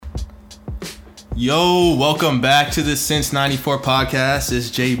Yo, welcome back to the Since 94 podcast. It's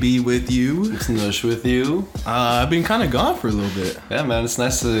JB with you. It's Nush with you. I've been kind of gone for a little bit. Yeah, man, it's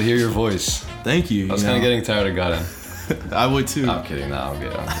nice to hear your voice. Thank you. I was kind of getting tired of Gotten. I would too. I'm kidding. No, I'm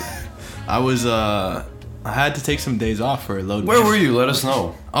kidding. I had to take some days off for a load. Where were you? Let us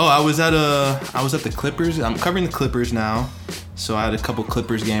know. Oh, I was at the Clippers. I'm covering the Clippers now. So I had a couple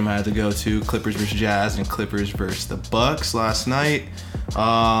Clippers game I had to go to. Clippers versus Jazz and Clippers versus the Bucks last night.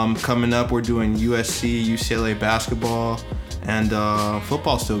 Coming up, we're doing USC, UCLA basketball, and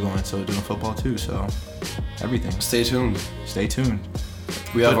football's still going. So doing football too. So everything. Stay tuned. Stay tuned.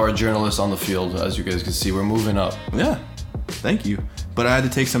 We have our journalists on the field, as you guys can see. We're moving up. Yeah. Thank you. But I had to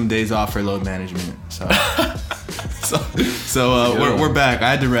take some days off for load management. So we're back.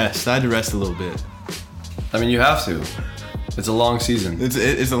 I had to rest a little bit. I mean, you have to. It's a long season.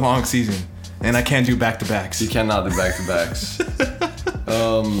 It's a long season, and I can't do back-to-backs. You cannot do back-to-backs.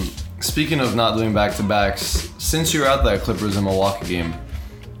 Speaking of not doing back-to-backs, since you were at that Clippers and Milwaukee game,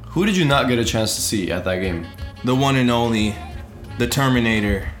 who did you not get a chance to see at that game? The one and only, the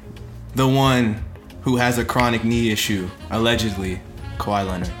Terminator, the one who has a chronic knee issue, allegedly, Kawhi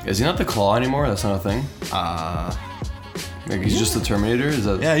Leonard. Is he not the Claw anymore? That's not a thing? Like he's just the Terminator? Is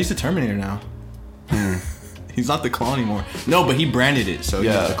that? Yeah, he's the Terminator now. He's not the Claw anymore. No, but he branded it, so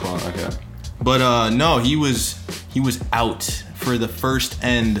Yeah, he's the Claw. Okay. But no, he was out for the first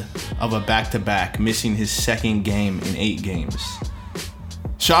end of a back-to-back, missing his second game in 8 games.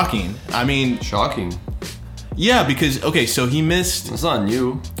 Shocking. I mean, Shocking. yeah, because okay, so he missed That's not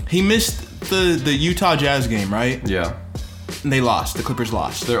new. the Utah Jazz game, right? Yeah. And they lost. The Clippers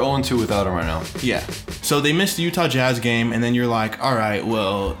lost. They're 0-2 without him right now. Yeah. So they missed the Utah Jazz game, and then you're like, all right,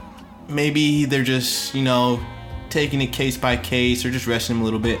 well, maybe they're just, taking it case by case or just resting him a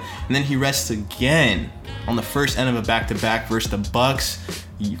little bit. And then he rests again on the first end of a back-to-back versus the Bucks.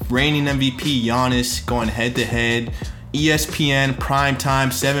 Reigning MVP Giannis going head-to-head. ESPN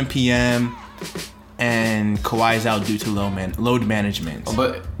primetime, 7 p.m. And Kawhi's out due to load management.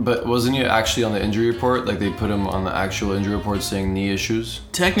 But wasn't he actually on the injury report? Like they put him on the actual injury report saying knee issues?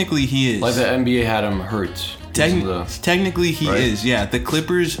 Technically, he is. Like the NBA had him hurt. Technically, he right? is. Yeah, the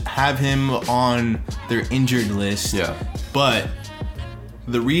Clippers have him on their injured list. Yeah. But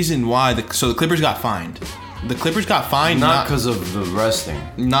the reason why the Clippers got fined. The Clippers got fined not because of the resting.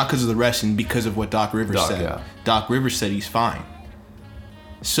 Not because of the resting, because of what Doc Rivers said. Yeah. Doc Rivers said he's fine.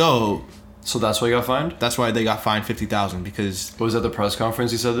 So that's why he got fined? That's why they got fined $50,000 because. Was at the press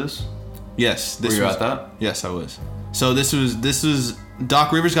conference he said this? Yes. Were you at that? Yes, I was. So this was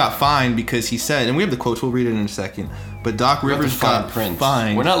Doc Rivers got fined because he said, and we have the quotes. We'll read it in a second. But Doc Rivers got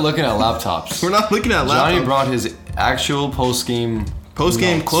fined. We're not looking at laptops. We're not looking at laptops. Johnny brought his actual post-game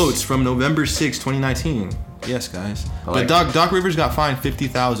quotes from November 6, 2019. Yes, guys. But Doc Rivers got fined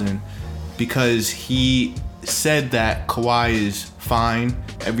 $50,000 because he said that Kawhi is fine,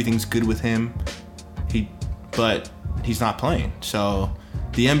 everything's good with him. But he's not playing. So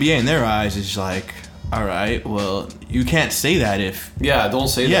the NBA in their eyes is like, all right, well, you can't say that if... Yeah, don't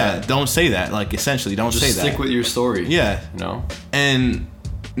say that. Yeah, don't say that. Like, essentially, don't Just say that. stick with your story. Yeah. No. And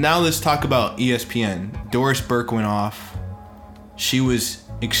now let's talk about ESPN. Doris Burke went off. She was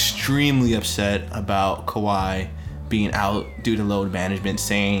extremely upset about Kawhi being out due to load management,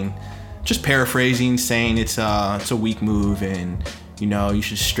 just paraphrasing, saying it's a weak move and, you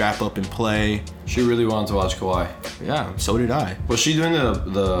should strap up and play. She really wanted to watch Kawhi. Yeah, so did I. Was she doing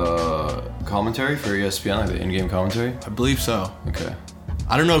the commentary for ESPN, like the in-game commentary? I believe so. Okay.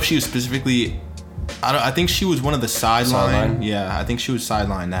 I don't know if she was specifically... I think she was one of the sideline. Yeah, I think she was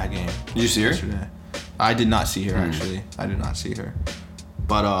sideline that game. Did you see her? Yesterday. I did not see her, actually. I did not see her.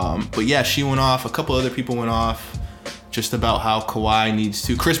 But yeah, she went off. A couple other people went off just about how Kawhi needs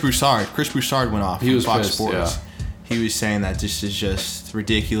to... Chris Broussard went off. He was Fox pissed, Sports. yeah. He was saying that this is just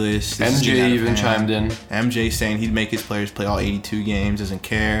ridiculous. MJ even chimed in. MJ saying he'd make his players play all 82 games, doesn't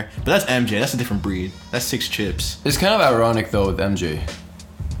care. But that's MJ. That's a different breed. That's 6 chips. It's kind of ironic, though, with MJ.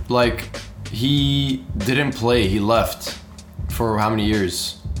 Like, he didn't play. He left for how many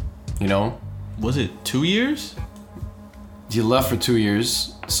years? Was it 2 years? He left for 2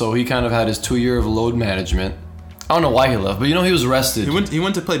 years. So he kind of had his 2 year of load management. I don't know why he left, but he was arrested. He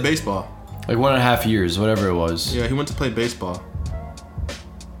went to play baseball. Like 1.5 years, whatever it was. Yeah, he went to play baseball.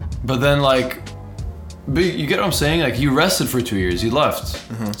 But then, but you get what I'm saying? Like, he rested for 2 years. He left.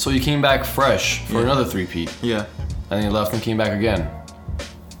 Mm-hmm. So he came back fresh for another three-peat. Yeah. And then he left and came back again.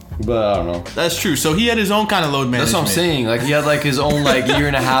 But I don't know. That's true. So he had his own kind of load management. That's what I'm saying. Like, he had his own year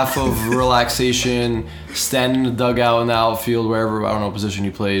and a half of relaxation, standing in the dugout in the outfield, wherever, I don't know, position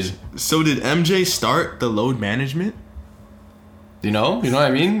he played. So did MJ start the load management? You know what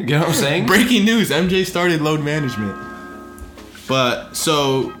I mean? You know what I'm saying? Breaking news: MJ started load management. But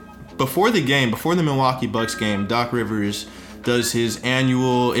so before the Milwaukee Bucks game, Doc Rivers does his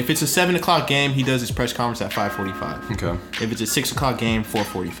annual. If it's a 7:00 game, he does his press conference at 5:45. Okay. If it's a 6:00 game,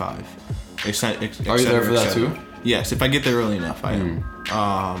 4:45. Are you there for that too? Yes, if I get there early enough, I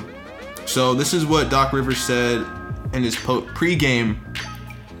am. So this is what Doc Rivers said in his pre-game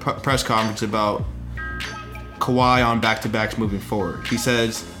press conference about Kawhi on back-to-backs moving forward. He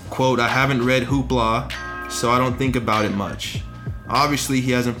says, quote, "I haven't read Hoopla, so I don't think about it much. Obviously,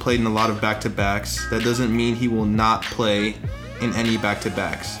 he hasn't played in a lot of back-to-backs. That doesn't mean he will not play in any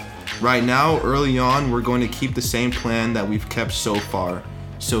back-to-backs. Right now, early on, we're going to keep the same plan that we've kept so far.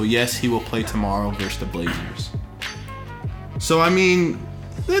 So yes, he will play tomorrow versus the Blazers." So I mean,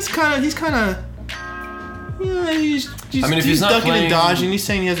 he's kind of. Yeah, he's if he's not ducking playing, and dodging. He's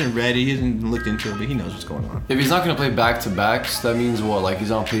saying he hasn't read it. He hasn't looked into it, but he knows what's going on. If he's not gonna play back-to-backs, that means what? Like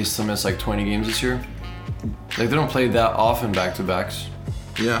he's on pace to miss like 20 games this year. Like they don't play that often back-to-backs.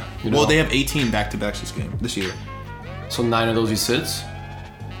 Yeah. You know? Well, they have 18 back-to-backs this year. So 9 of those he sits.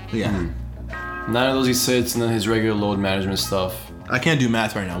 Yeah. 9 of those he sits, and then his regular load management stuff. I can't do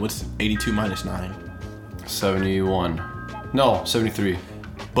math right now. What's 82 minus 9? 71. No, 73.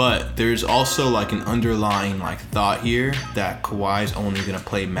 But there's also like an underlying like thought here that Kawhi's only gonna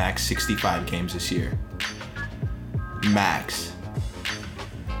play max 65 games this year. Max.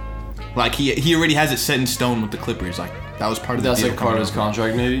 Like he already has it set in stone with the Clippers. Like that was part of the deal. That's like part of his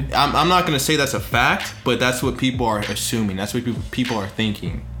contract, maybe. I'm not gonna say that's a fact, but that's what people are assuming. That's what people are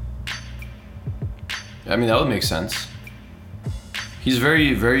thinking. I mean, that would make sense. He's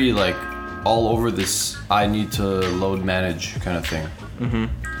very, very like all over this. I need to load manage kind of thing.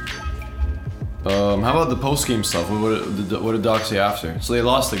 How about the post game stuff? What did Doc say after? So they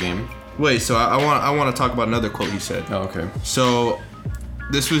lost the game. Wait, so I want to talk about another quote he said. Oh, okay. So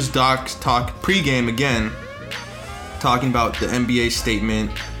this was Doc's talk pre-game again, talking about the NBA statement,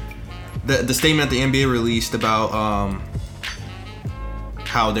 the statement that the NBA released about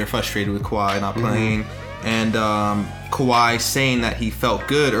how they're frustrated with Kawhi not playing, and Kawhi saying that he felt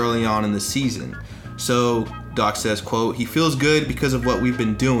good early on in the season. So Doc says, quote, "He feels good because of what we've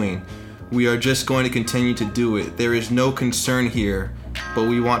been doing. We are just going to continue to do it. There is no concern here, but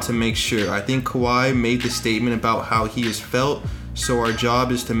we want to make sure. I think Kawhi made the statement about how he has felt, so our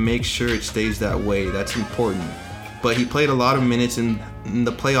job is to make sure it stays that way. That's important. But he played a lot of minutes in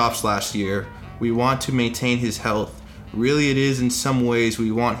the playoffs last year. We want to maintain his health. Really, it is in some ways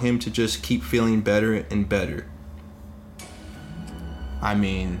we want him to just keep feeling better and better." I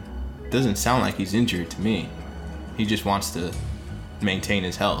mean, it doesn't sound like he's injured to me. He just wants to maintain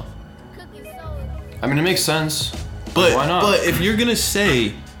his health. I mean, it makes sense. But why not? But if you're gonna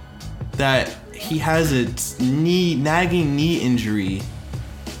say that he has a nagging knee injury,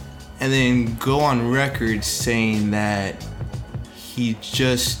 and then go on record saying that he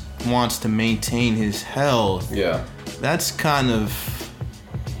just wants to maintain his health, Yeah. that's kind of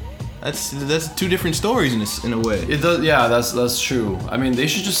that's two different stories in a way. It does. Yeah, that's true. I mean, they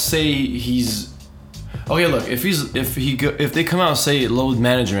should just say he's. Okay, look. If they come out and say load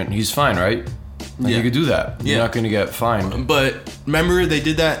management, he's fine, right? Like you could do that. Yeah. You're not gonna get fined. But remember, they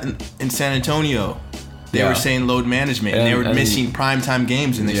did that in San Antonio. They were saying load management, and they were missing primetime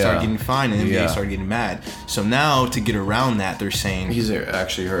games, and they started getting fined, and the NBA started getting mad. So now, to get around that, they're saying He's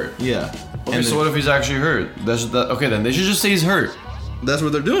actually hurt. yeah. Okay, And so what if he's actually hurt? Okay, then they should just say he's hurt. that's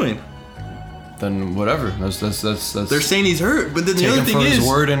what they're doing. Then whatever. That's. They're saying he's hurt, but then the take other him thing for is his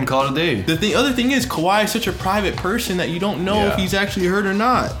word and call it a day. the other thing is Kawhi is such a private person that you don't know if he's actually hurt or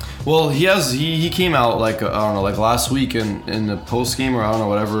not. Well, he came out like I don't know, like last week in the post game or I don't know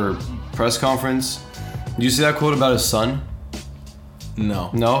whatever press conference. Did you see that quote about his son? No,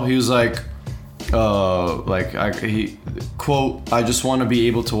 he was like, quote, "I just want to be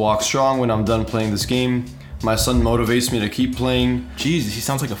able to walk strong when I'm done playing this game. My son motivates me to keep playing. Jesus, he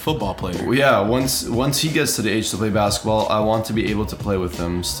sounds like a football player. Yeah, once he gets to the age to play basketball, I want to be able to play with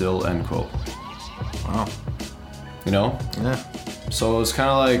him still." End quote. Wow. You know? Yeah. So it's kind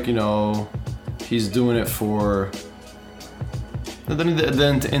of like, you know, he's doing it for.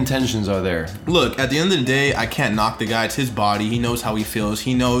 The intentions are there. Look, at the end of the day, I can't knock the guy. It's his body. He knows how he feels.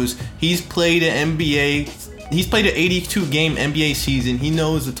 He knows he's played an NBA. He's played an 82 game NBA season. He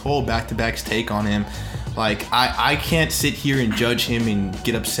knows the toll back-to-backs take on him. Like, I can't sit here and judge him and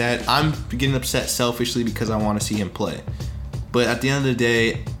get upset. I'm getting upset selfishly because I want to see him play. But at the end of the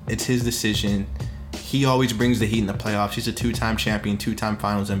day, it's his decision. He always brings the heat in the playoffs. He's a 2-time champion, 2-time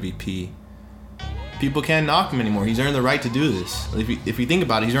Finals MVP. People can't knock him anymore. He's earned the right to do this. If you think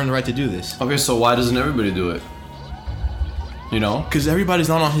about it, he's earned the right to do this. Okay, so why doesn't everybody do it? You know? Because everybody's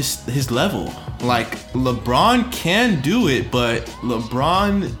not on his level. Like, LeBron can do it, but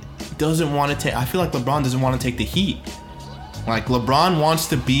LeBron doesn't want to take... I feel like LeBron doesn't want to take the heat. Like, LeBron wants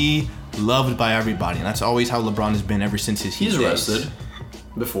to be loved by everybody, and that's always how LeBron has been ever since his Heat He's days. arrested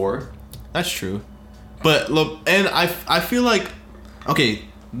before. That's true. But, and I feel like... Okay,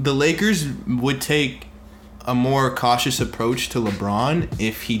 the Lakers would take a more cautious approach to LeBron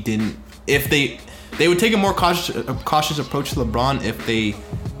if he didn't... If they would take a more cautious approach to LeBron if they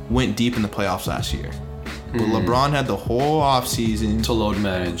went deep in the playoffs last year. But LeBron had the whole offseason to load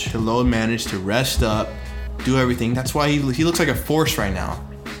manage, to rest up, do everything. That's why he looks like a force right now.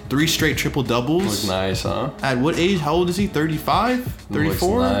 3 straight triple doubles. Looks nice, huh? At what age? How old is he? 35?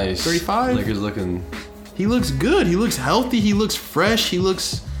 34? Looks nice. 35? Lakers looking... He looks good. He looks healthy. He looks fresh. He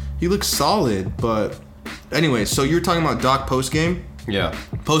looks solid. But anyway, so you were talking about Doc post-game? Yeah.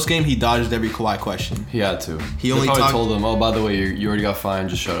 Post-game, he dodged every Kawhi question. He had to. He only told him, oh, by the way, you already got fined,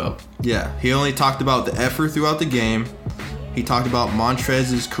 just shut up. Yeah. He only talked about the effort throughout the game. He talked about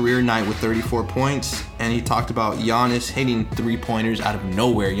Montrez's career night with 34 points. And he talked about Giannis hitting 3-pointers out of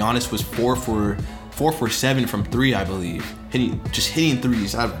nowhere. Giannis was 4 for 7 from 3, I believe. Hitting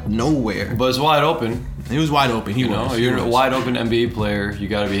threes out of nowhere. But it's wide open. He was wide open. You're a wide open NBA player. You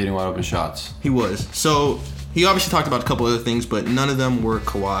got to be hitting wide open shots. He was. So he obviously talked about a couple other things, but none of them were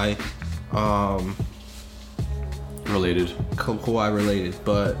Kawhi related. Kawhi related.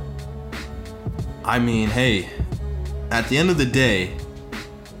 But I mean, hey, at the end of the day,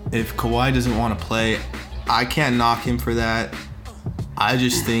 if Kawhi doesn't want to play, I can't knock him for that. I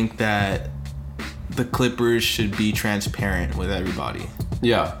just think that the Clippers should be transparent with everybody.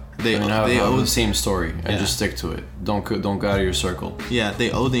 Yeah. They owe the same story and just stick to it. Don't go out of your circle. Yeah, they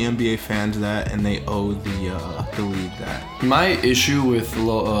owe the NBA fans that, and they owe the league that. My issue with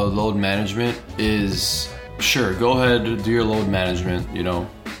load management is, sure, go ahead, do your load management. You know,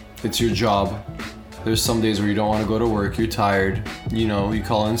 it's your job. There's some days where you don't want to go to work. You're tired. You know, you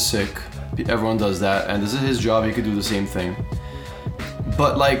call in sick. Everyone does that, and this is his job. He could do the same thing.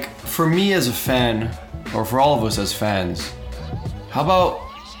 But like, for me as a fan, or for all of us as fans, how about,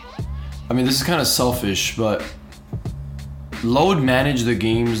 I mean, this is kind of selfish, but load manage the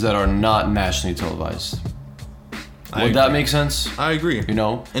games that are not nationally televised. Would that make sense? I agree. You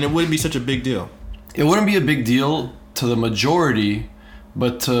know? And it wouldn't be such a big deal. It wouldn't be a big deal to the majority,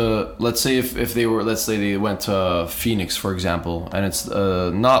 but to, let's say they went to Phoenix, for example, and it's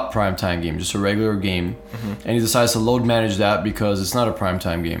not primetime game, just a regular game, and he decides to load manage that because it's not a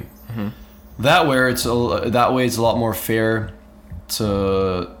primetime game. That way it's a lot more fair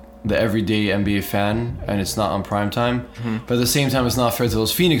to the everyday NBA fan, and it's not on primetime. But at the same time, it's not fair to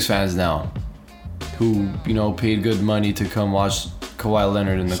those Phoenix fans now, who paid good money to come watch Kawhi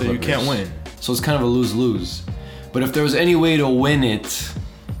Leonard in the Clippers. So you can't win. So it's kind of a lose-lose. But if there was any way to win it,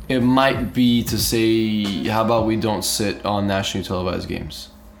 it might be to say, how about we don't sit on nationally televised games?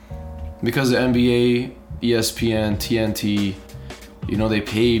 Because the NBA, ESPN, TNT, they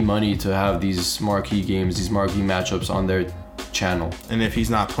pay money to have these marquee games, these marquee matchups on their channel. And if he's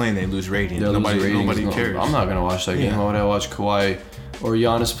not playing, they lose ratings. Nobody cares. I'm not going to watch that game. Why would I watch Kawhi or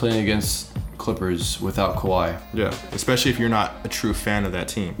Giannis playing against Clippers without Kawhi? Yeah, especially if you're not a true fan of that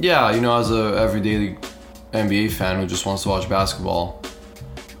team. Yeah, as a everyday NBA fan who just wants to watch basketball,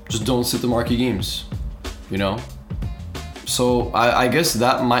 just don't sit the marquee games, So I guess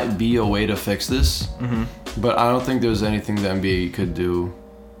that might be a way to fix this, but I don't think there's anything the NBA could do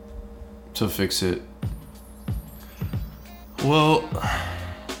to fix it. Well,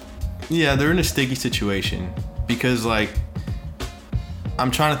 yeah, they're in a sticky situation because, I'm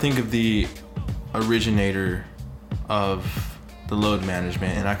trying to think of the originator of the load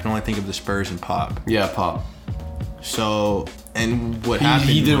management, and I can only think of the Spurs and Pop. Yeah, Pop. So, and what happened?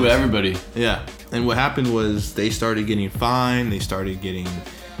 He did with everybody. Yeah, and what happened was they started getting fined. They started getting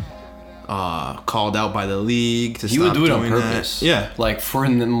called out by the league to stop doing that. He would do it on purpose. That. Yeah, for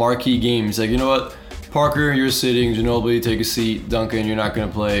the marquee games, you know what? Parker, you're sitting. Ginobili, take a seat. Duncan, you're not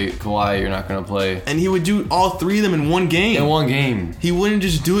gonna play. Kawhi, you're not gonna play. And he would do all 3 of them in one game. He wouldn't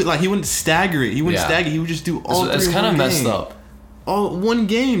just do it he wouldn't stagger it. He wouldn't stagger. He would just do all 3. It's kind of messed up. All one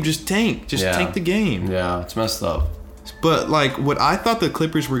game, just tank the game. Yeah, it's messed up. But what I thought the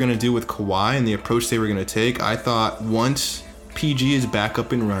Clippers were gonna do with Kawhi and the approach they were gonna take, I thought once PG is back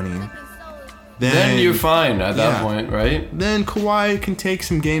up and running, then you're fine at that point, right? Then Kawhi can take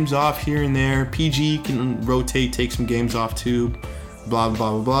some games off here and there. PG can rotate, take some games off too. Blah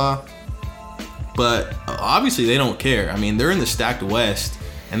blah blah blah. But obviously they don't care. I mean, they're in the stacked West,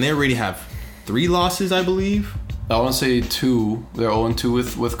 and they already have 3 losses, I believe. I want to say 2. They're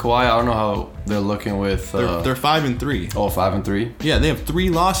 0-2 with Kawhi. I don't know how they're looking with. They're 5-3. Oh, 5-3. Yeah, they have 3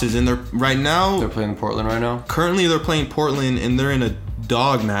 losses, and they're playing Portland right now. Currently, they're playing Portland, and they're in a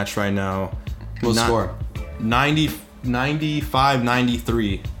dog match right now. What score?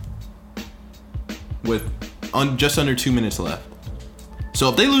 95-93 with just under 2 minutes left. So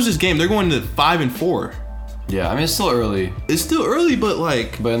if they lose this game, they're going to 5-4. Yeah, I mean it's still early. It's still early, but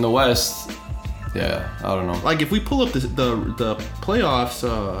like. But in the West, yeah, I don't know. Like if we pull up the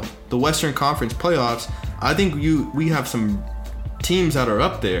playoffs, the Western Conference playoffs, I think we have some teams that are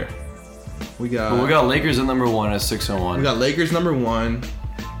up there. We got Lakers at number 1 at 6-1. We got Lakers number 1.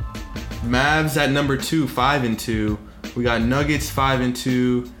 Mavs at number 2, 5-2. We got Nuggets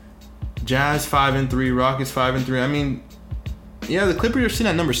 5-2. Jazz 5-3. Rockets 5-3. I mean, yeah, the Clippers are sitting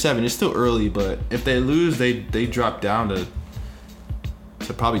at number 7. It's still early, but if they lose, they drop down to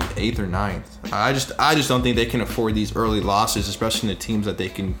probably 8th or 9th. I just don't think they can afford these early losses, especially in the teams that they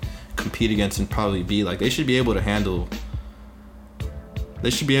can compete against and probably be like. They should be able to handle. They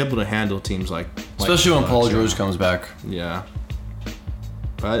should be able to handle teams like especially when Paul George comes back. Yeah.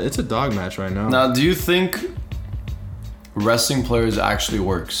 But it's a dog match right now. Now, do you think resting players actually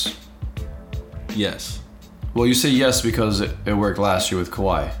works? Yes. Well, you say yes because it worked last year with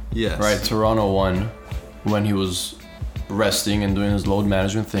Kawhi. Yes. Right? Toronto won when he was resting and doing his load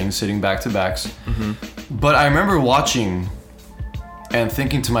management thing, sitting back-to-backs. Mm-hmm. But I remember watching and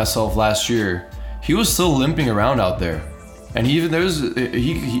thinking to myself last year, he was still limping around out there. And he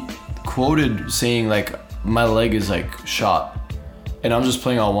quoted saying, like, my leg is, like, shot. And I'm just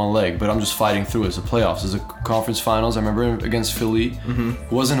playing on one leg, but I'm just fighting through it. It's the playoffs. It's the conference finals. I remember against Philly,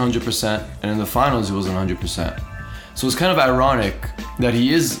 it wasn't 100%. And in the finals, it wasn't 100%. So it's kind of ironic that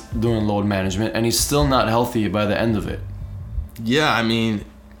he is doing load management and he's still not healthy by the end of it. Yeah, I mean...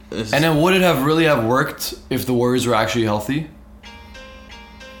 And then would it really have worked if the Warriors were actually healthy?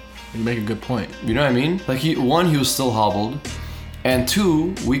 You make a good point. You know what I mean? Like, he was still hobbled. And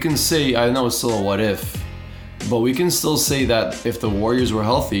 2, we can say, I know it's still a what if, but we can still say that if the Warriors were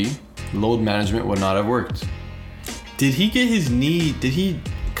healthy, load management would not have worked. Did he get his knee? Did he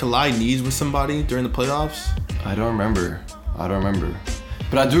collide knees with somebody during the playoffs? I don't remember.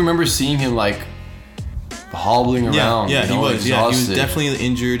 But I do remember seeing him, like, hobbling around. Yeah, he was. Exhausted. Yeah, he was definitely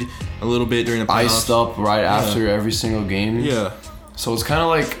injured a little bit during the playoffs. Iced up right after every single game. Yeah. So it's kind of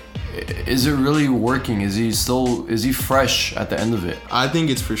like, is it really working? Is he fresh at the end of it? I think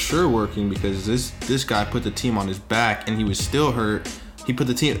it's for sure working because this guy put the team on his back and he was still hurt. He put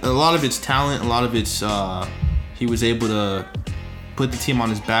the team, a lot of it's talent, a lot of it's he was able to put the team on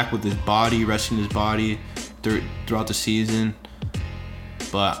his back with his body, resting his body throughout the season.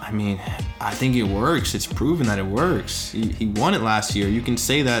 But I mean, I think it works. It's proven that it works. He won it last year. You can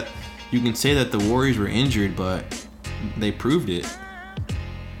say that the Warriors were injured, but they proved it.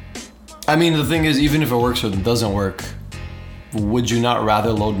 I mean, the thing is, even if it works or it doesn't work, would you not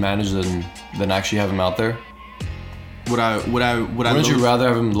rather load manage than actually have him out there? Wouldn't you rather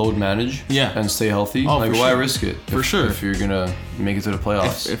have him load manage? Yeah. And stay healthy? Oh, like, for why sure. risk it? For sure. If you're gonna make it to the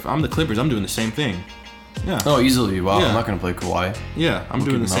playoffs. If I'm the Clippers, I'm doing the same thing. Yeah. Oh, easily. Wow. Yeah. I'm not gonna play Kawhi. Yeah, I'm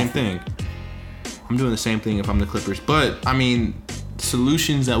doing the same thing. I'm doing the same thing if I'm the Clippers. But I mean,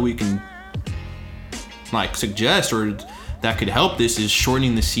 solutions that we can like suggest or that could help this is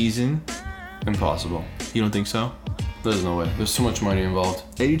shortening the season. Impossible. You don't think so? There's no way. There's too much money involved.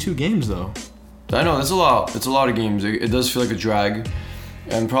 82 games though. I know, it's a lot. It's a lot of games. It does feel like a drag.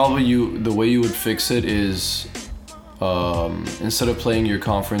 And probably the way you would fix it is instead of playing your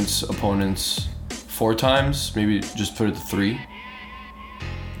conference opponents 4 times, maybe just put it to 3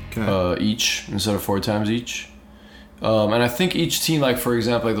 each instead of 4 times each. And I think each team, like for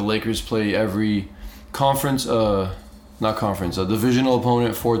example, like the Lakers play every conference, a divisional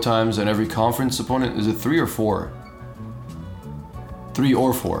opponent 4 times, and every conference opponent, is it 3 or 4? 3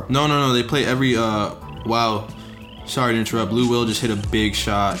 or 4? No. They play every. Wow. Sorry to interrupt. Blue Will just hit a big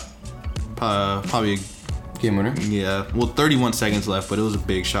shot. Probably. Game winner? Yeah. Well, 31 seconds left, but it was a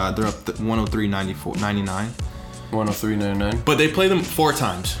big shot. They're up 103-99. 103-99. But they play them 4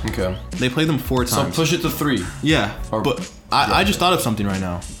 times. Okay. They play them 4 times. So push it to 3. Yeah. But I just thought of something right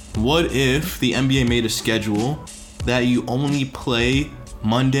now. What if the NBA made a schedule that you only play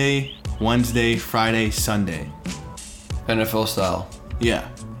Monday, Wednesday, Friday, Sunday? NFL style. Yeah.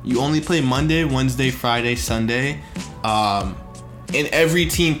 You only play Monday, Wednesday, Friday, Sunday. And every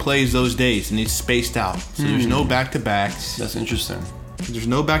team plays those days and it's spaced out. So there's no back-to-backs. That's interesting. There's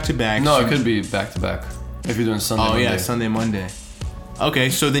no back-to-backs. No, it could be back-to-back. If you're doing Sunday, Monday. yeah, Sunday, Monday. Okay,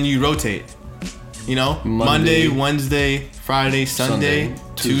 so then you rotate. You know? Monday, Wednesday, Friday, Sunday,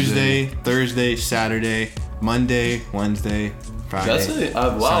 Tuesday, Thursday, Saturday, Monday, Wednesday, Friday. That's it.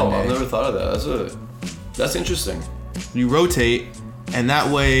 Wow, Sunday. I've never thought of that. That's interesting. You rotate, and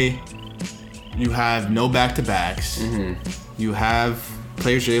that way you have no back-to-backs. You have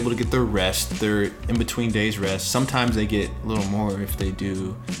players are able to get their rest, their in-between days rest. Sometimes they get a little more if they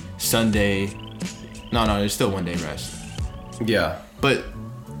do Sunday. No, there's still 1 day rest. Yeah. But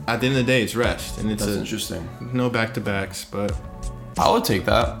at the end of the day, it's rest, and it's That's interesting. no back-to-backs. But I would take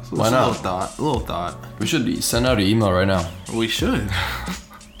that. Why it's not? A little thought. We should send out an email right now. We should.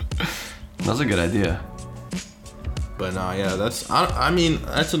 That's a good idea. But no, yeah, I mean,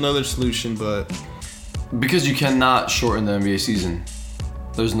 that's another solution, but Because you cannot shorten the NBA season.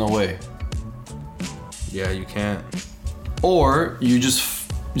 There's no way. yeah, you can't. Or you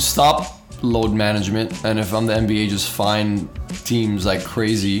just stop load management, and if I'm the NBA, just find teams like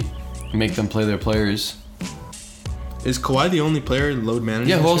crazy, make them play their players. Is Kawhi the only player load managing?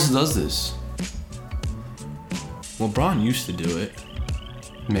 Yeah, who this else year? does this? LeBron used to do it.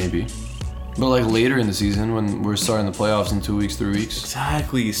 Maybe. But like later in the season when we're starting the playoffs in 2 weeks, 3 weeks.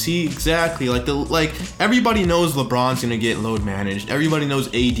 Exactly. See, exactly. Like everybody knows LeBron's gonna get load managed. Everybody knows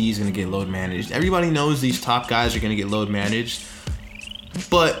AD's gonna get load managed. Everybody knows these top guys are gonna get load managed.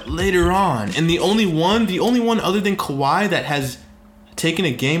 But later on, and the only one other than Kawhi that has taken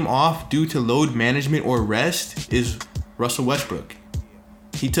a game off due to load management or rest is Russell Westbrook.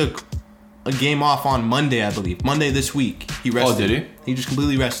 He took a game off on Monday, I believe. Monday this week. He rested. Oh, did he? He just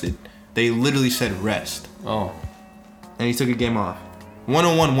completely rested. They literally said rest. Oh. And he took a game off.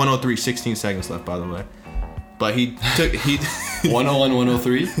 101, 103, 16 seconds left, by the way. But he took 101,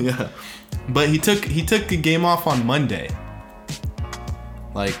 103? yeah. But he took a game off on Monday.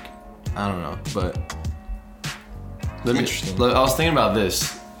 Like, I don't know, but interesting. I was thinking about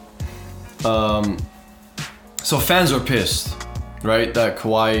this. So fans are pissed, right? That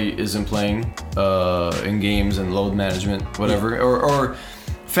Kawhi isn't playing in games and load management, whatever. Yeah. Or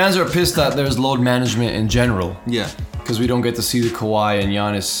fans are pissed that there's load management in general. Yeah. Because we don't get to see the Kawhi and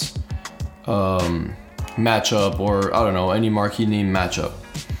Giannis matchup, or I don't know, any marquee name matchup.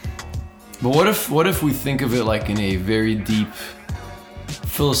 But what if we think of it like in a very deep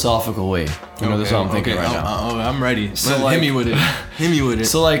philosophical way? You know, that's what I'm thinking right now. I'm ready. So, Hit like- me with it. Hit me with it.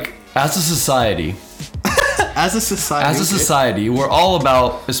 So like, as a society, as a society, we're all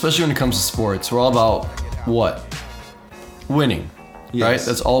about, especially when it comes to sports, we're all about what? Winning. Yes. Right?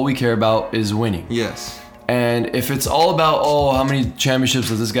 That's all we care about is winning. Yes. And if it's all about, oh, how many championships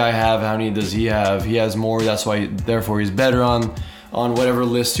does this guy have? How many does he have? He has more, that's why, therefore he's better on whatever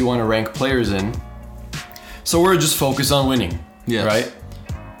list you want to rank players in. So we're just focused on winning. Yes. Right?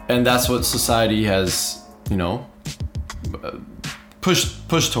 And that's what society has,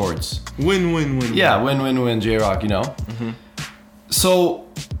 pushed towards. Win. Yeah, win, J-Rock, So,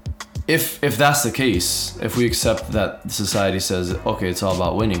 if that's the case, if we accept that society says, okay, it's all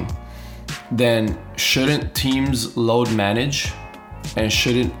about winning, then shouldn't teams load manage, and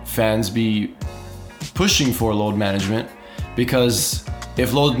shouldn't fans be pushing for load management? Because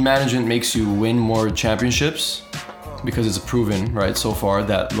if load management makes you win more championships, because it's proven, right, so far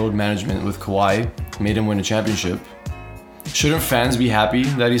that load management with Kawhi made him win a championship, shouldn't fans be happy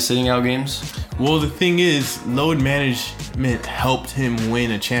that he's sitting out games? Well, the thing is, load management helped him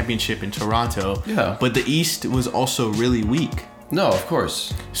win a championship in Toronto. Yeah. But the East was also really weak. No, of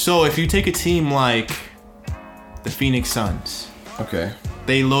course. So if you take a team like the Phoenix Suns, Okay.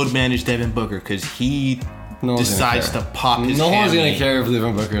 they load manage Devin Booker because he No one's decides gonna to pop his No one's hammy. gonna care if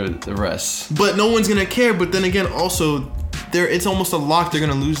Devin Booker rests. But no one's gonna care. But then again, also, it's almost a lock they're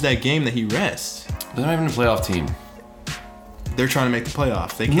gonna lose that game that he rests. They're not even a playoff team. They're trying to make the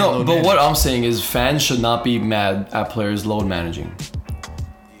playoffs. They can't No, load but manage. what I'm saying is fans should not be mad at players load managing.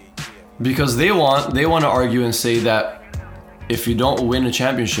 Because they want to argue and say that if you don't win a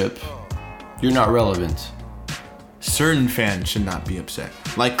championship, you're not relevant. Certain fans should not be upset.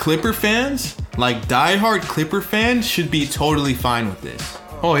 Like Clipper fans, like diehard Clipper fans should be totally fine with this.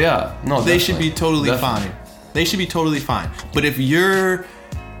 Oh yeah, no, They should be totally Definitely. fine. They should be totally fine. But if you're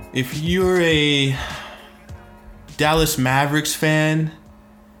a Dallas Mavericks fan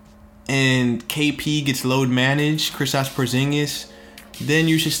and KP gets load managed, Kristaps Porzingis, then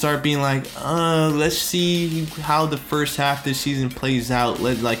you should start being like, let's see how the first half this season plays out.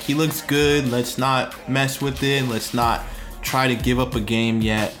 He looks good. Let's not mess with it. Let's not try to give up a game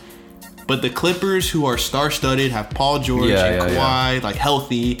yet. But the Clippers, who are star-studded, have Paul George and Kawhi,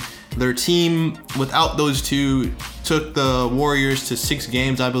 healthy. Their team, without those two, took the Warriors to 6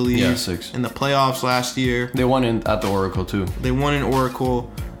 games, I believe. Yeah, 6. In the playoffs last year. They won at the Oracle too. They won in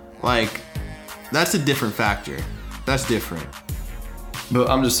Oracle. That's a different factor. That's different. But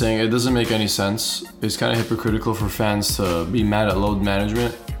I'm just saying, it doesn't make any sense. It's kind of hypocritical for fans to be mad at load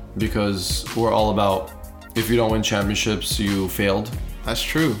management because we're all about, if you don't win championships, you failed. That's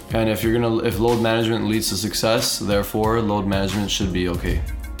true. And if load management leads to success, therefore load management should be okay.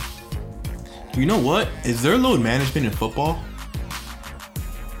 You know what? Is there load management in football?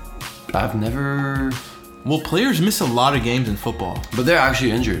 I've never... Well, players miss a lot of games in football. But they're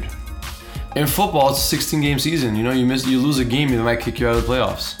actually injured. In football, it's a 16-game season. You know, you lose a game, they might kick you out of the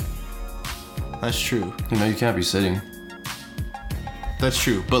playoffs. That's true. You know, you can't be sitting. That's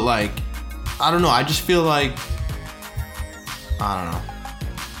true. But, like, I don't know. I just feel like... I don't know.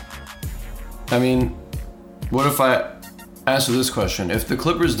 I mean, what if I answer this question? If the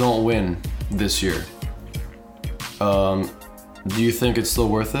Clippers don't win this year, do you think it's still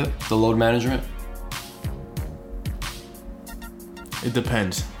worth it, the load management? It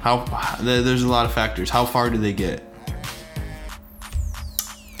depends. There's a lot of factors. How far do they get?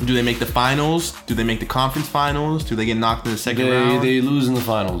 Do they make the finals? Do they make the conference finals? Do they get knocked in the second round? They lose in the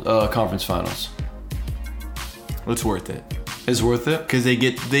finals, conference finals. It's worth it. It's worth it because they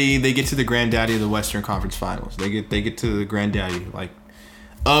get to the granddaddy of the Western Conference Finals. They get to the granddaddy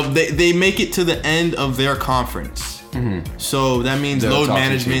they make it to the end of their conference. Mm-hmm. So that means load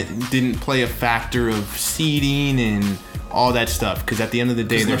management didn't play a factor of seeding and all that stuff. Because at the end of the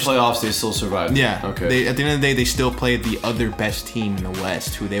day, in the playoffs they still survived. Yeah. Okay. At the end of the day, they still played the other best team in the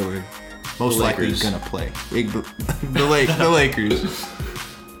West, who they were most likely gonna play. The Lakers.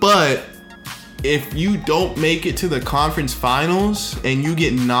 But if you don't make it to the conference finals and you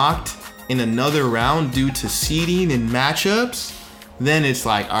get knocked in another round due to seeding and matchups, then it's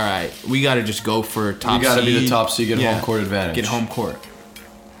like, all right, we got to just go for top seed. You got to be the top seed, get home court advantage. Get home court.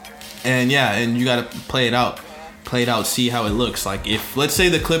 And you got to play it out, see how it looks. Like if, let's say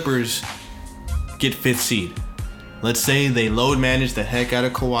the Clippers get 5th seed. Let's say they load manage the heck out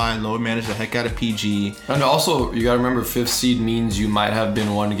of Kawhi, load manage the heck out of PG. And also, you got to remember, 5th seed means you might have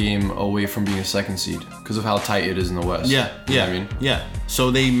been 1 game away from being a 2nd seed because of how tight it is in the West. Yeah, you know what I mean? Yeah.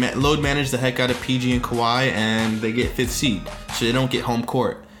 So they load manage the heck out of PG and Kawhi, and they get 5th seed. So they don't get home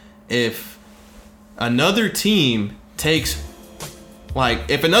court. If another team takes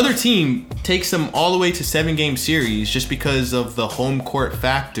them all the way to 7-game series just because of the home court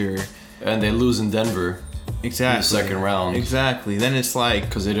factor, and they lose in Denver. Exactly. In the second round. Exactly. Then it's like...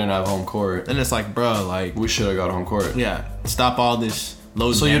 because they didn't have home court. Then it's like, bro, like... we should have got home court. Yeah. Stop all this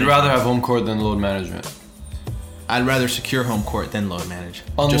load So management. you'd rather have home court than load management? I'd rather secure home court than load manage.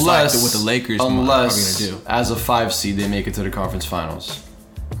 Unless... just like what the Lakers are probably going to do. As a 5 seed, they make it to the conference finals.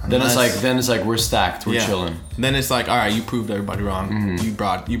 Then it's like we're stacked. We're chilling. Then it's like, all right, you proved everybody wrong. Mm-hmm.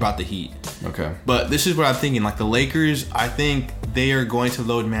 You brought the heat. Okay. But this is what I'm thinking. Like the Lakers, I think they are going to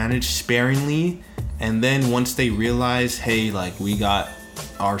load manage sparingly. And then once they realize, hey, like we got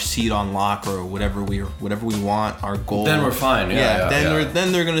our seat on lock or whatever we want, our goal. Then we're fine.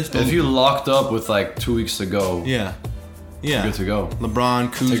 Then they're gonna. If you locked up with like 2 weeks to go. Yeah. You're good to go.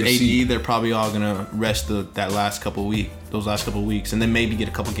 LeBron, Kuz, AD, they're probably all gonna rest those last couple weeks, and then maybe get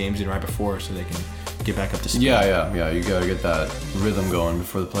a couple games in right before so they can get back up to speed. Yeah. You gotta get that rhythm going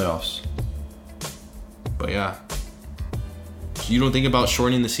before the playoffs. But yeah. So you don't think about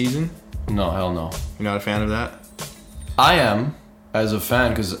shortening the season? No, hell no. You're not a fan of that? I am, as a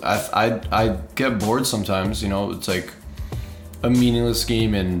fan, because I get bored sometimes. You know, it's like a meaningless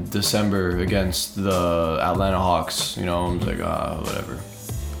game in December against the Atlanta Hawks. You know, I'm like, whatever.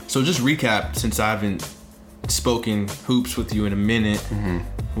 So just recap, since I haven't spoken hoops with you in a minute. Mm-hmm.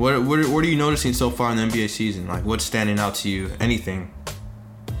 What are you noticing so far in the NBA season? Like, what's standing out to you? Anything?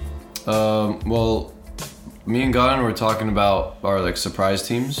 Well, me and Godin were talking about our like surprise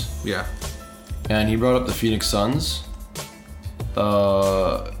teams. Yeah. And he brought up the Phoenix Suns.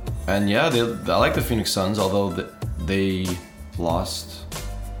 And yeah, I like the Phoenix Suns, although they lost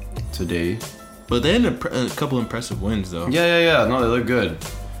today. But they had a couple impressive wins, though. Yeah. No, they look good.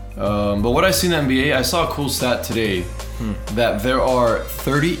 But what I see in the NBA, I saw a cool stat today that there are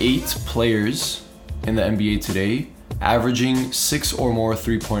 38 players in the NBA today averaging 6 or more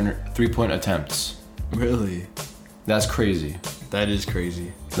three-point attempts. Really? That's crazy. That is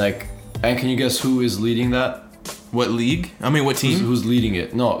crazy. Like, and can you guess who is leading that? What league? I mean, what team? Who's leading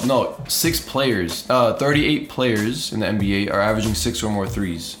it? No, 6 players. 38 players in the NBA are averaging 6 or more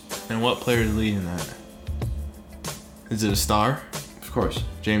threes. And what player is leading that? Is it a star? Of course.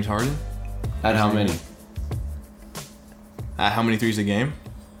 James Harden? At how many? At how many threes a game?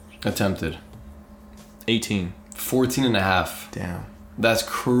 Attempted. 18. 14 and a half. Damn. That's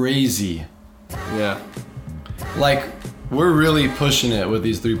crazy. Yeah. Like, we're really pushing it with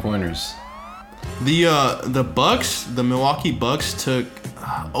these 3-pointers. The Milwaukee Bucks took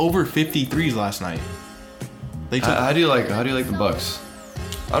over 53s last night. They took. How do you like the Bucks?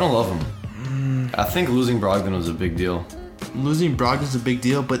 I don't love them. I think losing Brogdon was a big deal. Losing Brogdon's a big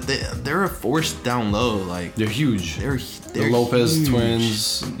deal, but they're a force down low. Like They're huge. they're The Lopez huge.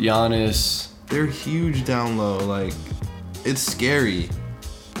 twins, Giannis. They're huge down low. Like it's scary.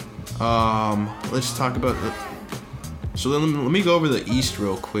 Let's talk about the. So let me go over the East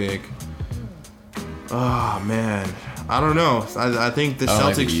real quick. Oh man, I don't know. I think the I don't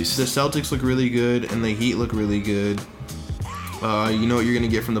like the Celtics East. the Celtics look really good and the Heat look really good. You know what you're gonna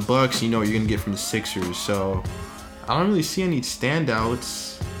get from the Bucks. You know what you're gonna get from the Sixers. So I don't really see any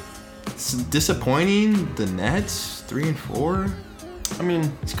standouts. It's disappointing. The Nets 3-4. I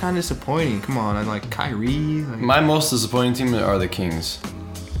mean, It's kind of disappointing. Come on, I like Kyrie. Like, my most disappointing team are the Kings.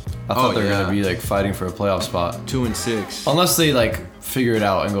 I thought they were gonna be like fighting for a playoff spot, 2-6. unless they like figure it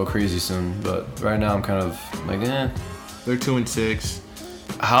out and go crazy soon. But right now, I'm kind of like, They're 2-6.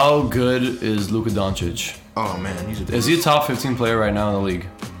 How good is Luka Doncic? Oh man, he's a Is he a top 15 player right now in the league?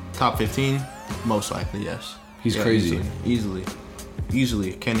 top 15? Most likely, yes. He's crazy. Easily.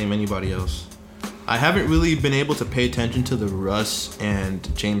 Can't name anybody else. I haven't really been able to pay attention to the Russ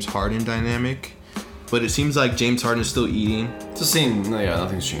and James Harden dynamic, but it seems like James Harden is still eating. It's the same. Yeah,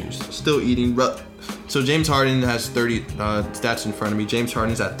 nothing's changed. Still eating. So James Harden has 30 stats in front of me. James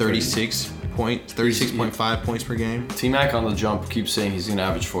Harden's at 36.5 points per game. T-Mac on the jump keeps saying he's gonna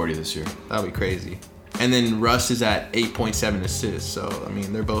average 40 this year. That'd be crazy. And then Russ is at 8.7 assists. So I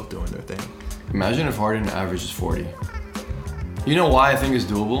mean, they're both doing their thing. Imagine if Harden averages 40. You know why I think it's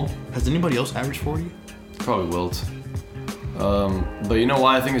doable? Has anybody else averaged 40? Probably Wilt. But you know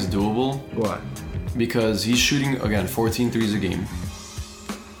why I think it's doable? What? Because he's shooting, again, 14 threes a game.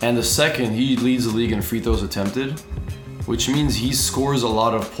 And the second, he leads the league in free throws attempted, which means he scores a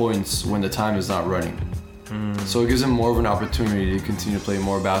lot of points when the time is not running. So it gives him more of an opportunity to continue to play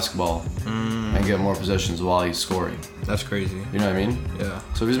more basketball and get more possessions while he's scoring. That's crazy. You know what I mean? Yeah.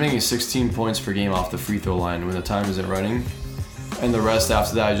 So if he's making 16 points per game off the free throw line when the time isn't running, and the rest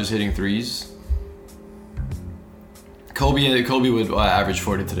after that just hitting threes, Kobe would average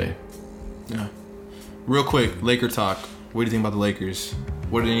 40 today. Yeah. Real quick, Laker talk. What do you think about the Lakers?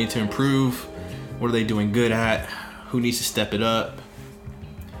 What do they need to improve? What are they doing good at? Who needs to step it up?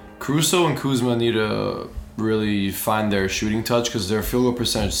 Caruso and Kuzma need to really find their shooting touch because their field goal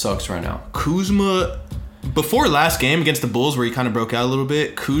percentage sucks right now. Kuzma, before last game against the Bulls where he kind of broke out a little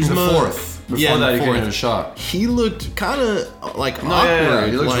bit, Kuzma... The fourth. Before that, he couldn't hit a shot. He looked kind of like awkward. Yeah,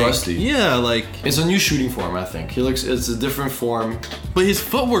 he looks like, rusty. Yeah, like... It's a new shooting form, I think. It's a different form. But his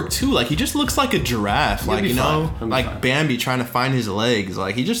footwork too, like he just looks like a giraffe. He'll like, be you know, fine. He'll be like fine. Bambi trying to find his legs.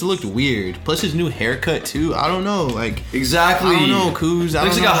 Like he just looked weird. Plus his new haircut too. I don't know. Like Exactly. I don't know, Kuz. I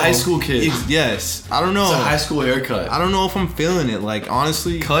Looks don't like a know. high school kid. Yes. I don't know. It's a high school haircut. I don't know if I'm feeling it. Like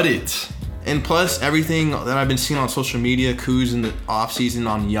honestly. Cut it. And plus everything that I've been seeing on social media, Kuz in the off season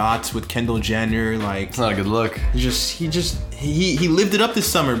on yachts with Kendall Jenner, like It's not a good look. he lived it up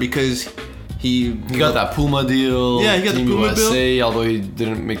this summer because he got that Puma deal. Yeah, he got the Team Puma deal. USA, although he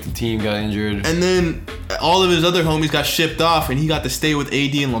didn't make the team, got injured. And then all of his other homies got shipped off, and he got to stay with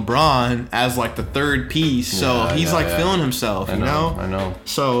AD and LeBron as like the third piece. So he's feeling himself, I you know? I know.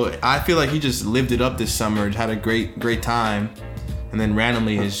 So I feel like he just lived it up this summer, had a great time, and then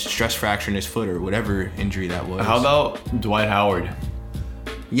randomly his stress fracture in his foot or whatever injury that was. How about Dwight Howard?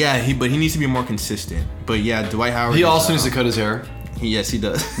 Yeah, but he needs to be more consistent. But yeah, Dwight Howard. He also needs to cut his hair. Yes, he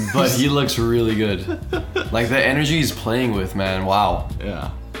does. But he looks really good. Like the energy he's playing with, man. Wow.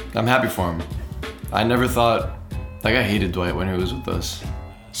 yeah. I'm happy for him. I never thought, like I hated Dwight when he was with us.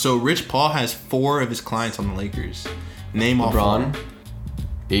 So Rich Paul has 4 of his clients on the Lakers. Name all 4. LeBron,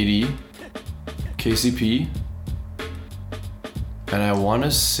 AD, KCP, and I want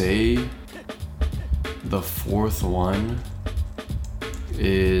to say the 4th one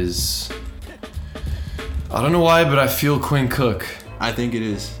is, I don't know why, but I feel Quinn Cook. I think it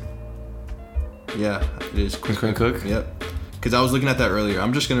is. Yeah, it is. Quinn Cook? Yep. Because I was looking at that earlier.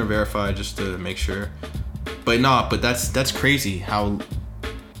 I'm just gonna verify just to make sure. But that's crazy how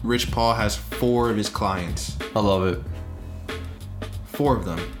Rich Paul has 4 of his clients. I love it. 4 of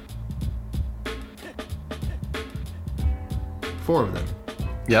them. 4 of them.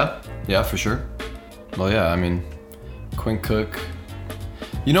 Yeah, for sure. Well, yeah, I mean, Quinn Cook.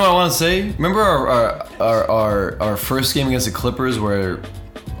 You know what I want to say? Remember our first game against the Clippers where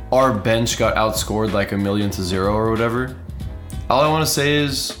our bench got outscored like 1,000,000 or whatever? All I want to say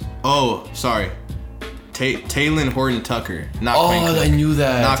is... Oh, sorry. Taylor Horton Tucker, not Oh, Quinn Cook. I knew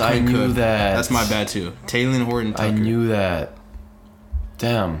that. Not I Quinn knew Cook. that. That's my bad too. Taylor Horton Tucker. I knew that.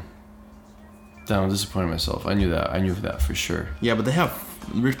 Damn, I'm disappointed in myself. I knew that for sure. Yeah, but they have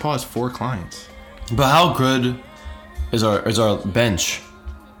Rich Paul has 4 clients. But how good is our bench,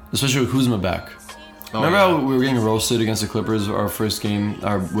 especially with Kuzma back? Remember how we were getting roasted against the Clippers our first game?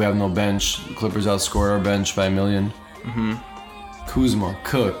 We have no bench. The Clippers outscored our bench by 1 million. Mm-hmm. Kuzma,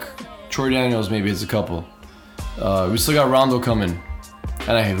 Cook, Troy Daniels maybe it's a couple. We still got Rondo coming,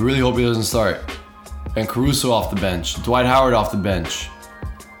 and I really hope he doesn't start. And Caruso off the bench, Dwight Howard off the bench.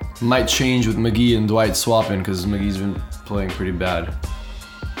 Might change with McGee and Dwight swapping because McGee's been playing pretty bad.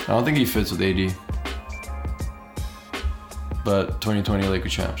 I don't think he fits with AD. But 2020 Laker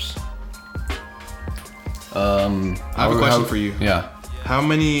champs. I have a question for you. Yeah. How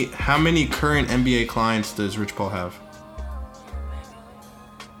many current NBA clients does Rich Paul have?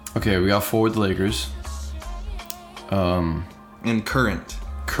 Okay, we got 4 with the Lakers. In current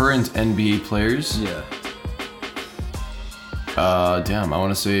NBA players. Yeah. Damn, I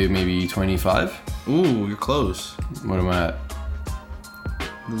want to say maybe 25. Ooh, you're close. What am I at?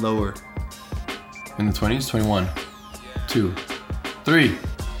 Lower. In the 20s? 21. 2. 3.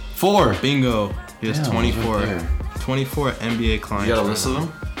 4. Bingo. He has Yeah, 24. right there. 24 NBA clients. You got a right list of now.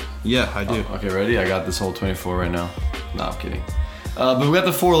 them? Yeah, I do. Okay, ready? I got this whole 24 right now. No, I'm kidding. But we got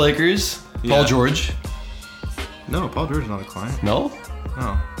the 4 Lakers. Yeah. Paul George. No, Paul George is not a client. No?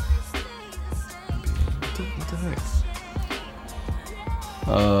 No. What the heck?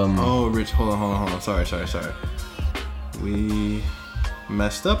 Oh, Rich, hold on. Sorry. We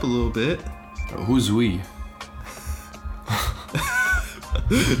messed up a little bit. Who's we?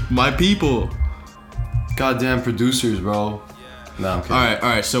 My people. Goddamn producers, bro. No, I'm kidding. All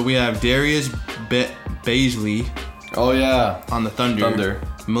right. So we have Darius Baisley Oh, yeah. on the Thunder.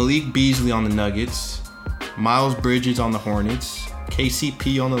 Malik Beasley on the Nuggets. Miles Bridges on the Hornets.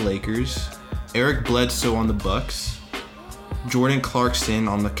 KCP on the Lakers. Eric Bledsoe on the Bucks. Jordan Clarkson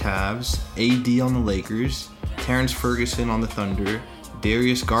on the Cavs. AD on the Lakers. Terrence Ferguson on the Thunder.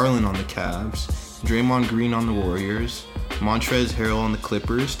 Darius Garland on the Cavs. Draymond Green on the Warriors. Montrezl Harrell on the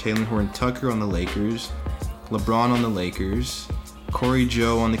Clippers. Talen Horton-Tucker on the Lakers. LeBron on the Lakers. Corey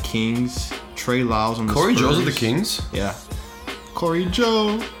Joe on the Kings. Trey Lyles on the Corey Spurs. Joe's with the Kings? Yeah. Corey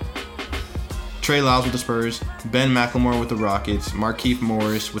Joe. Trey Lyles with the Spurs. Ben McLemore with the Rockets. Markieff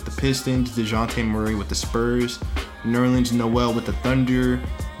Morris with the Pistons. DeJounte Murray with the Spurs. Nerlens Noel with the Thunder.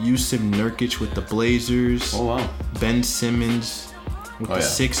 Yusuf Nurkic with the Blazers. Oh, wow. Ben Simmons with the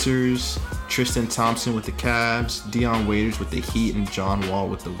Sixers. Tristan Thompson with the Cavs. Deion Waiters with the Heat. And John Wall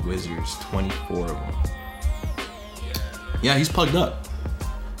with the Wizards. 24 of them. Yeah, he's plugged up.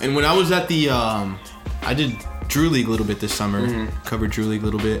 And when I was at the, I did Drew League a little bit this summer. Covered Drew League a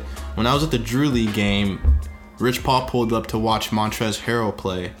little bit. When I was at the Drew League game, Rich Paul pulled up to watch Montrezl Harrell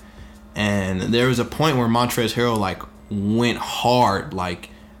play. And there was a point where Montrezl Harrell, like, went hard, like,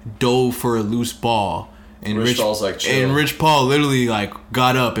 dove for a loose ball. And Rich Paul's like, chill. And Rich Paul literally, like,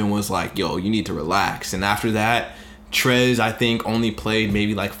 got up and was like, yo, you need to relax. And after that, Trez, I think, only played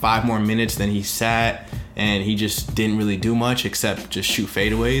maybe, like, 5 more minutes than he sat. And he just didn't really do much except just shoot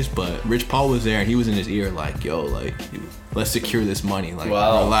fadeaways. But Rich Paul was there and he was in his ear like, yo, like, let's secure this money. Like,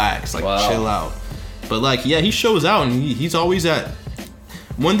 relax. Like, chill out. But, like, yeah, he shows out and he's always at...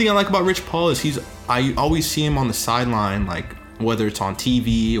 One thing I like about Rich Paul is I always see him on the sideline, like, whether it's on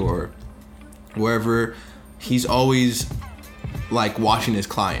TV or wherever. He's always, like, watching his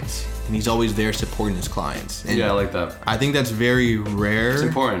clients. And he's always there supporting his clients. And yeah, I like that. I think that's very rare. It's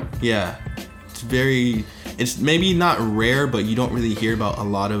important. Yeah. It's maybe not rare, but you don't really hear about a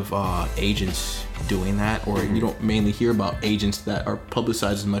lot of agents doing that, or you don't mainly hear about agents that are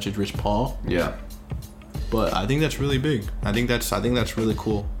publicized as much as Rich Paul. Yeah. But I think that's really big. I think that's really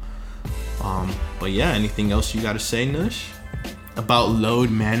cool. But yeah, anything else you got to say, Nush, about load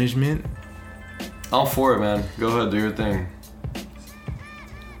management? I'm for it, man. Go ahead, do your thing.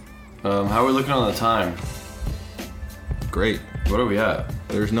 How are we looking on the time? Great. What are we at?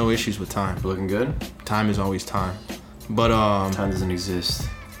 There's no issues with time. We're looking good? Time is always time. But time doesn't exist.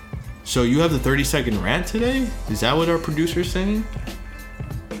 So you have the 30-second rant today? Is that what our producer's saying?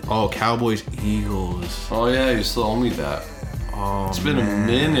 Oh, Cowboys, Eagles. Oh yeah, you still owe me that. Oh, it's been a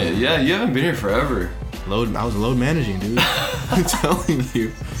minute. Yeah, you haven't been here forever. I was load managing, dude. I'm telling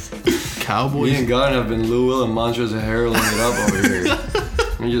you. Cowboys. Me and God have been Lou Will and Montrezl Harrell it up over here.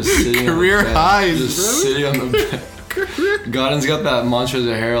 I'm just sitting career on the bed. highs, Just sitting on the bed. Godden's got that Montrezl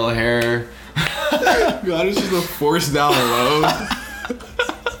Harrell hair. God is just a forced down low.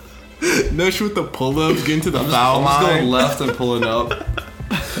 Nush with the pull-ups, getting to the foul line. I'm just going left and pulling up.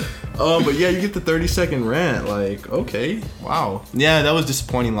 But yeah, you get the 30-second rant. Like, okay, wow. Yeah, that was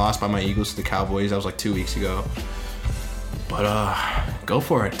disappointing loss by my Eagles to the Cowboys. That was like 2 weeks ago. But go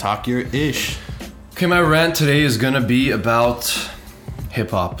for it. Talk your ish. Okay, my rant today is gonna be about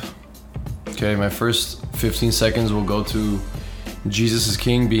hip hop. Okay, my first 15 seconds will go to Jesus is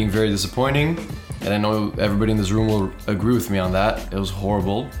King being very disappointing. And I know everybody in this room will agree with me on that. It was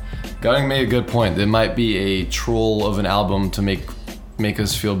horrible. Gutting made a good point. There might be a troll of an album to make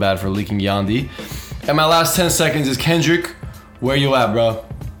us feel bad for leaking Yandhi. And my last 10 seconds is Kendrick, where you at, bro?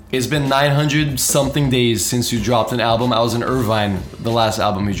 It's been 900 something days since you dropped an album. I was in Irvine, the last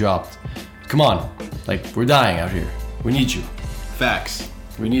album you dropped. Come on. Like, we're dying out here. We need you. Facts.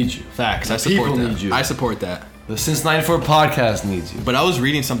 We need you. Facts. I support people that. need you. I support that. The Since 94 podcast needs you. But I was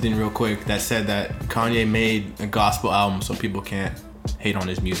reading something real quick that said that Kanye made a gospel album so people can't hate on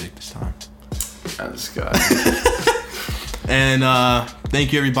his music this time. This guy. And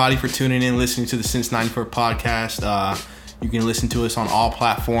thank you everybody for tuning in, listening to the Since 94 podcast. You can listen to us on all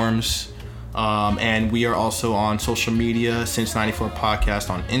platforms. And we are also on social media, Since 94 podcast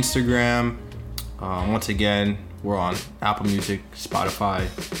on Instagram. Once again, we're on Apple Music, Spotify,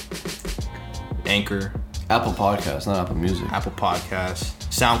 Anchor, Apple Podcasts, not Apple Music. Apple Podcasts,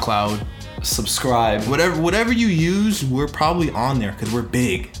 SoundCloud. Subscribe. Whatever you use, we're probably on there because we're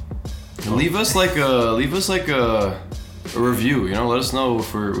big. Leave us like a review. You know, let us know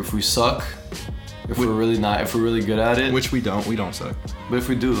if we suck, if we're really good at it. Which we don't suck. But if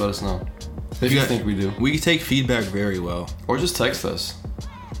we do, let us know. If you think we do. We take feedback very well. Or just text us.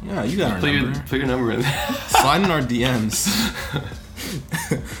 Yeah, you got our number. Put your number in there. Slide in our DMs.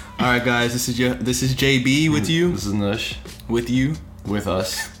 All right, guys. This is JB with you. This is Nush. With you. With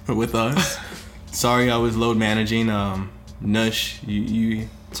us. With us. Sorry, I was load managing. Nush, you.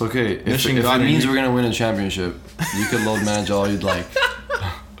 It's okay. If it means we're gonna win a championship, you can load manage all you'd like.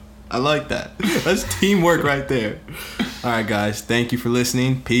 I like that. That's teamwork right there. All right, guys. Thank you for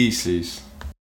listening. Peace.